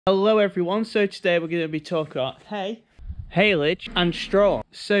Hello everyone, so today we're going to be talking about hay, haylage and straw.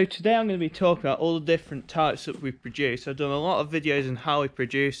 So today I'm going to be talking about all the different types that we produce. I've done a lot of videos on how we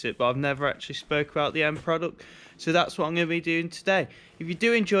produce it, but I've never actually spoke about the end product. So that's what I'm going to be doing today. If you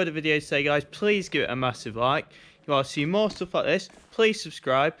do enjoy the video today guys, please give it a massive like. If you want to see more stuff like this, please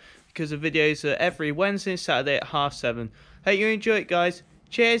subscribe, because the videos are every Wednesday and Saturday at 7:30. Hope you enjoy it guys.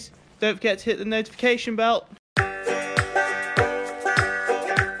 Cheers, don't forget to hit the notification bell.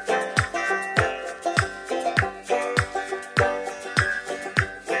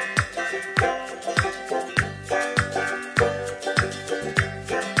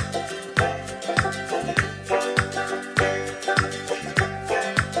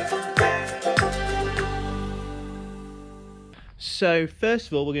 So first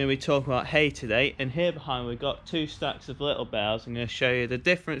of all, we're going to be talking about hay today, and here behind we've got 2 stacks of little bales. I'm going to show you the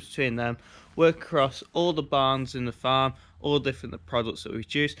difference between them, work across all the barns in the farm, all the different products that we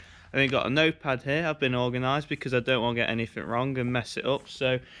produce. And we've got a notepad here. I've been organised because I don't want to get anything wrong and mess it up.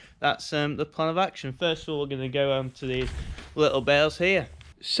 So that's the plan of action. First of all, we're going to go to these little bales here.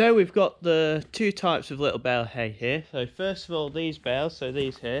 So we've got the 2 types of little bale hay here. So first of all, these bales, so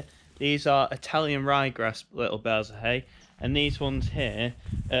these here, these are Italian ryegrass little bales of hay. And these ones here,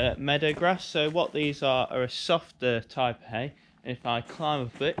 meadow grass. So what these are a softer type of hay. And if I climb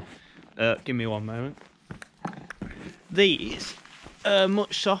up it, give me one moment. These are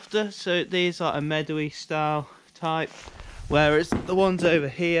much softer, so these are a meadowy style type. Whereas the ones over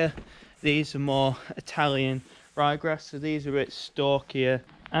here, these are more Italian ryegrass. So these are a bit stalkier,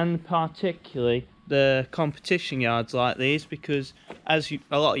 and particularly the competition yards like these, because as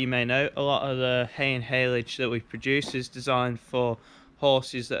a lot of you may know, a lot of the hay and haylage that we produce is designed for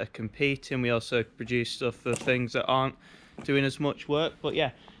horses that are competing. We also produce stuff for things that aren't doing as much work. But yeah,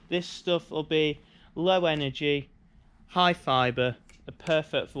 this stuff will be low energy, high fibre,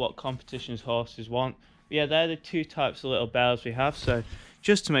 perfect for what competitions horses want. But yeah, they're the 2 types of little bales we have. So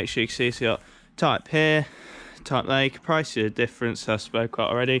just to make sure you can see, so you got type here, type there. You can probably see the difference I spoke about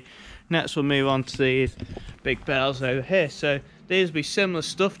already. Next we'll move on to these big bales over here. So these will be similar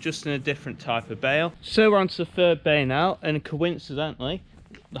stuff, just in a different type of bale. So we're on to the 3rd bale now, and coincidentally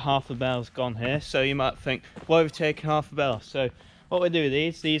the half a bale's gone here. So you might think, why have we taken half a bale off? So what we do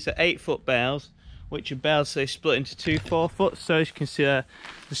with these are 8-foot bales, which are bales so split into 2 4-foot. So as you can see there,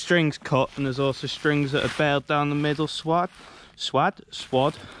 the string's cut, and there's also strings that are baled down the middle, swad,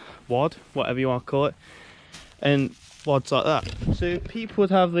 wad, whatever you want to call it, and wads like that. So people would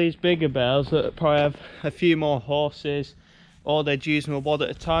have these bigger bales that probably have a few more horses, or they'd use them a wad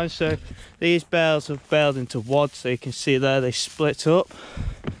at a time. So these bales are baled into wads, so you can see there they split up.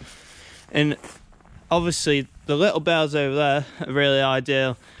 And obviously the little bales over there are really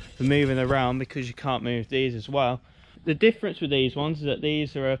ideal for moving around, because you can't move these as well. The difference with these ones is that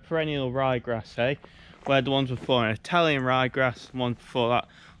these are a perennial ryegrass hay, where the ones before an Italian ryegrass, and one before that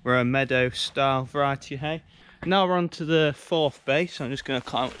were a meadow style variety hay. Now we're on to the 4th base. So I'm just going to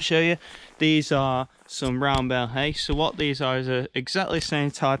climb up and show you. These are some round bale hay. So what these are is exactly the same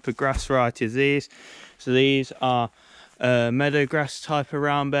type of grass variety as these. So these are meadow grass type of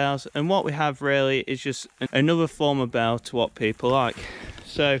round bales, and what we have really is just another form of bale to what people like.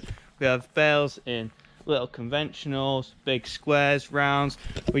 So we have bales in little conventionals, big squares, rounds.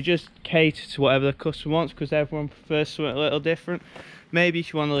 We just cater to whatever the customer wants, because everyone prefers something a little different. Maybe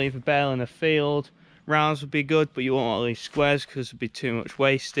if you want to leave a bale in a field, rounds would be good, but you won't want to leave squares because there'd be too much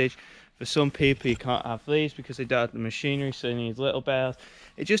wastage. For some people you can't have these because they don't have the machinery, so they need little bales.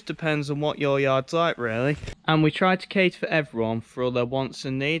 It just depends on what your yard's like really. And we try to cater for everyone for all their wants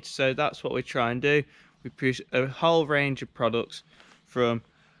and needs, so that's what we try and do. We produce a whole range of products from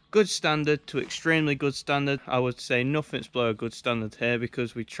good standard to extremely good standard. I would say nothing's below a good standard here,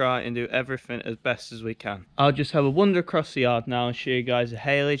 because we try and do everything as best as we can. I'll just have a wander across the yard now and show you guys the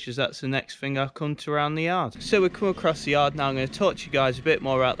haylage, as that's the next thing I'll come to around the yard. So we come across the yard now. I'm going to talk to you guys a bit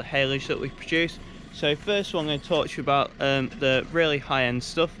more about the haylage that we produce. So first of all, I'm going to talk to you about the really high-end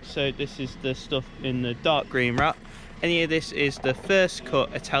stuff. So this is the stuff in the dark green wrap. Any of this is the first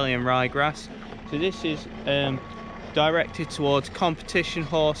cut Italian ryegrass. So this is directed towards competition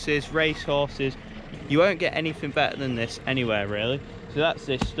horses, race horses. You won't get anything better than this anywhere really. So that's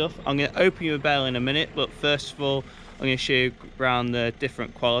this stuff. I'm going to open you a bale in a minute, but first of all I'm going to show you around the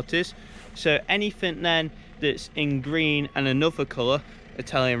different qualities. So anything then that's in green and another colour,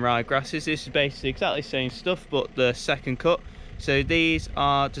 Italian ryegrasses, this is basically exactly the same stuff but the second cut. So these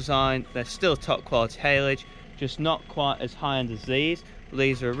are designed, they're still top quality haylage, just not quite as high end as these, but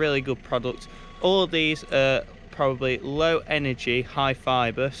these are a really good product. All of these are probably low energy, high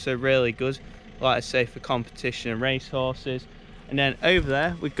fibre, so really good, like I say, for competition and race horses. And then over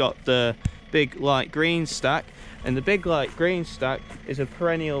there we've got the big light green stack, and the big light green stack is a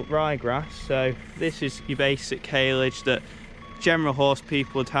perennial ryegrass. So this is your basic haylage that general horse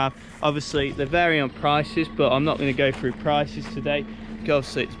people would have. Obviously they vary on prices, but I'm not going to go through prices today because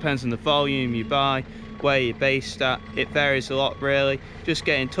obviously it depends on the volume you buy, where you're based at. It varies a lot really. Just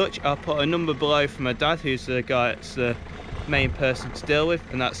get in touch. I'll put a number below for my dad, who's the guy that's the main person to deal with,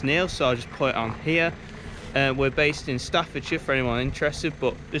 and that's Neil, so I'll just put it on here. We're based in Staffordshire for anyone interested,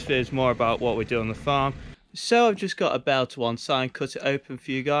 but this video is more about what we do on the farm. So I've just got a bale to one side and cut it open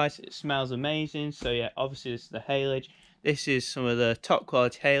for you guys. It smells amazing. So yeah, obviously this is the haylage. This is some of the top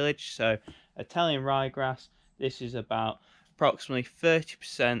quality haylage. So Italian ryegrass. This is about approximately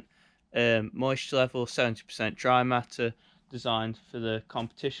 30% moisture level, 70% dry matter, designed for the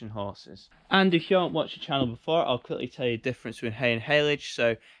competition horses. And if you haven't watched the channel before, I'll quickly tell you the difference between hay and haylage.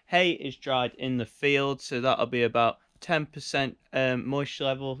 So hay is dried in the field, so that'll be about 10% moisture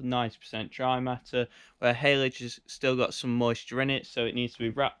level, 90% dry matter, where haylage has still got some moisture in it, so it needs to be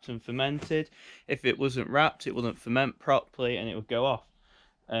wrapped and fermented. If it wasn't wrapped, it wouldn't ferment properly and it would go off.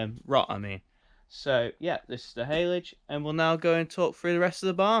 Rot, I mean. So yeah, this is the haylage, and we'll now go and talk through the rest of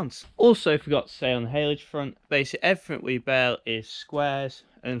the barns. Also forgot to say on the haylage front, basically everything we bale is squares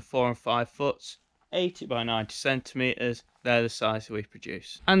and 4 and 5 foot, 80 by 90 centimeters. They're the size we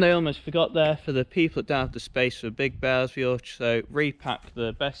produce. And I almost forgot there, for the people that don't have the space for big bales, we also repack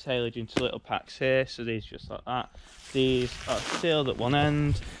the best haylage into little packs here. So these just like that. These are sealed at one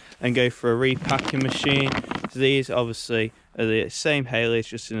end and go for a repacking machine. So these obviously are the same haylage,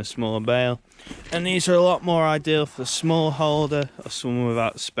 just in a smaller bale, and these are a lot more ideal for the small holder or someone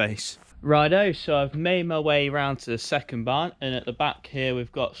without space. Righto, so I've made my way around to the second barn, and at the back here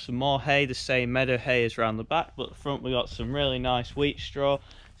we've got some more hay, the same meadow hay as around the back, but at the front we've got some really nice wheat straw.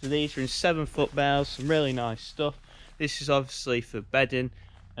 So these are in 7 foot bales, some really nice stuff. This is obviously for bedding.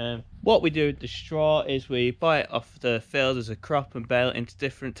 What we do with the straw is we buy it off the field as a crop and bale it into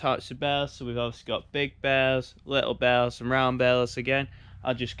different types of bales. So we've obviously got big bales, little bales, and round bales again.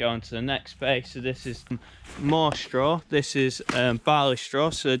 I'll just go on to the next bale. So this is more straw. This is barley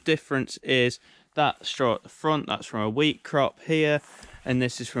straw. So the difference is that straw at the front, that's from a wheat crop here, and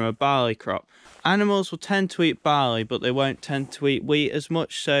this is from a barley crop. Animals will tend to eat barley, but they won't tend to eat wheat as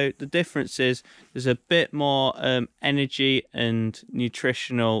much. So the difference is there's a bit more energy and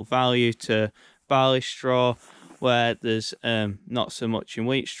nutritional value to barley straw, where there's not so much in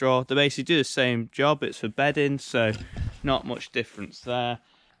wheat straw. They basically do the same job. It's for bedding, so not much difference there.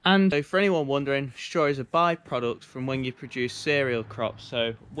 And so for anyone wondering, straw is a byproduct from when you produce cereal crops.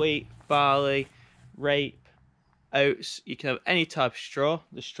 So wheat, barley, rape, oats, you can have any type of straw.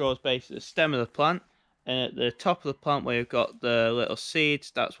 The straw is basically the stem of the plant, and at the top of the plant where you've got the little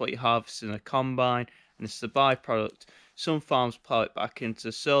seeds, that's what you harvest in a combine, and it's the byproduct. Some farms plough it back into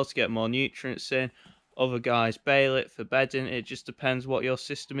the soil to get more nutrients in, other guys bale it for bedding. It just depends what your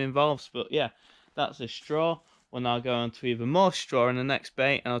system involves. But yeah, that's the straw. We'll now go on to even more straw in the next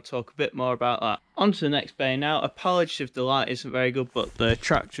bay, and I'll talk a bit more about that. On to the next bay now. Apologies if the light isn't very good, but the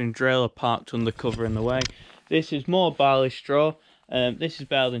tractor and drill are parked under cover in the way. This is more barley straw. This is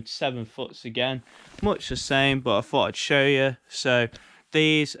baled into 7 foots again, much the same, but I thought I'd show you. So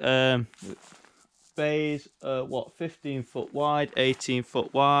these bays are what, 15 foot wide, 18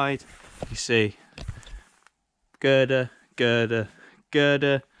 foot wide. You see, girder, girder,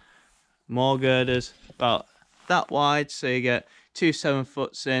 girder, more girders, about that wide. So you get 2 7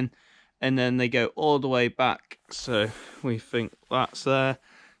 foots in, and then they go all the way back. So we think that's there.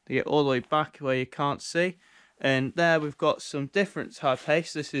 They get all the way back where you can't see. And there we've got some different type of hay.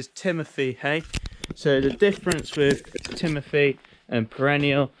 So this is Timothy hay. So the difference with Timothy and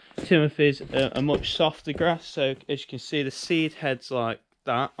perennial, Timothy's a much softer grass. So as you can see, the seed head's like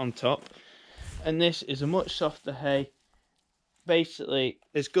that on top. And this is a much softer hay. Basically,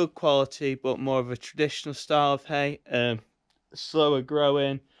 it's good quality, but more of a traditional style of hay. Slower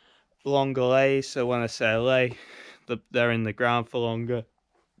growing, longer lays. So when I say lay, they're in the ground for longer.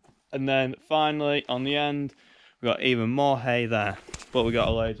 And then finally, on the end, we've got even more hay there, but we got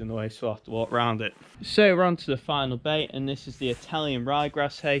a load in the way, so we'll have to walk around it. So we're on to the final bait, and this is the Italian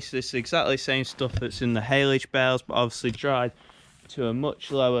ryegrass hay. So this is exactly the same stuff that's in the haylage bales, but obviously dried to a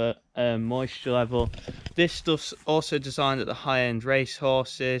much lower moisture level. This stuff's also designed at the high-end race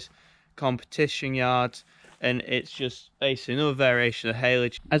horses, competition yards, and it's just basically another variation of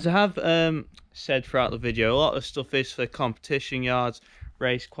haylage. As I have said throughout the video, a lot of stuff is for competition yards,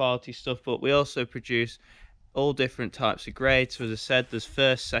 race quality stuff, but we also produce all different types of grades. So as I said, there's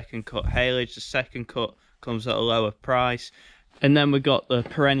first, second cut haylage. The second cut comes at a lower price. And then we've got the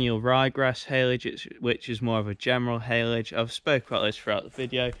perennial ryegrass haylage, which is more of a general haylage. I've spoke about this throughout the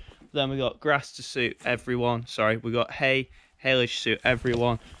video. Then we got grass to suit everyone. Sorry, we got haylage to suit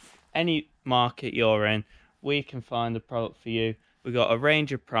everyone. Any market you're in, we can find a product for you. We've got a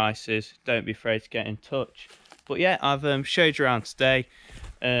range of prices. Don't be afraid to get in touch. But yeah, I've showed you around today.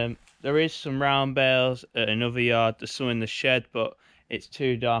 There is some round bales at another yard. There's some in the shed, but it's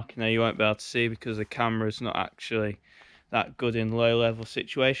too dark in there. You won't be able to see because the camera's not actually that good in low level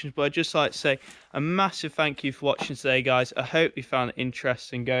situations. But I'd just like to say a massive thank you for watching today, guys. I hope you found it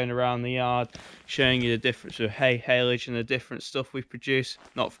interesting going around the yard, showing you the difference of haylage and the different stuff we produce,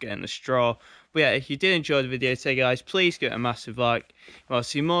 not forgetting the straw. But yeah, if you did enjoy the video today, guys, please give it a massive like. If you want to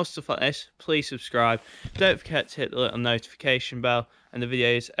see more stuff like this, please subscribe. Don't forget to hit the little notification bell, and the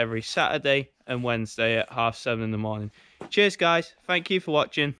videos every Saturday and Wednesday at 7:30 in the morning. Cheers, guys. Thank you for watching.